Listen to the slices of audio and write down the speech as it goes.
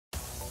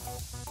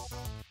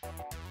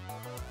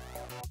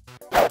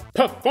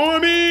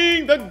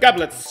Performing the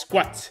Goblet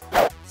Squat.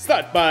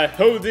 Start by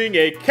holding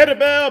a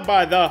kettlebell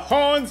by the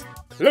horns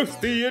close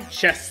to your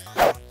chest.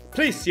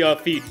 Place your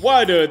feet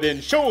wider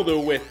than shoulder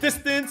width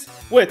distance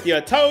with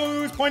your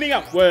toes pointing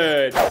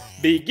upward.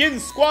 Begin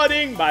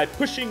squatting by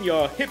pushing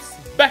your hips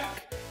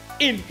back,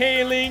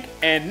 inhaling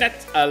and not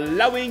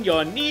allowing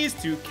your knees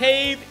to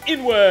cave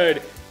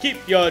inward.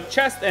 Keep your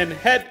chest and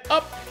head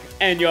up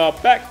and your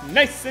back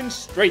nice and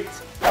straight.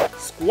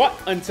 Squat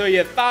until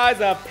your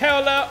thighs are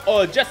parallel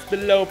or just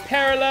below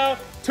parallel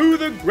to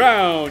the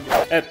ground.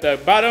 At the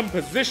bottom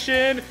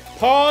position,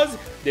 pause,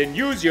 then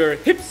use your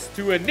hips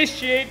to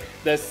initiate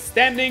the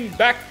standing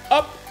back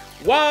up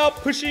while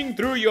pushing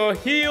through your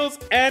heels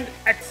and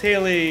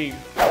exhaling.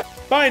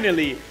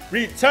 Finally,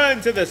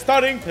 return to the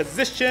starting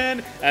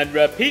position and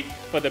repeat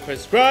for the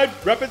prescribed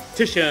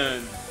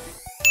repetitions.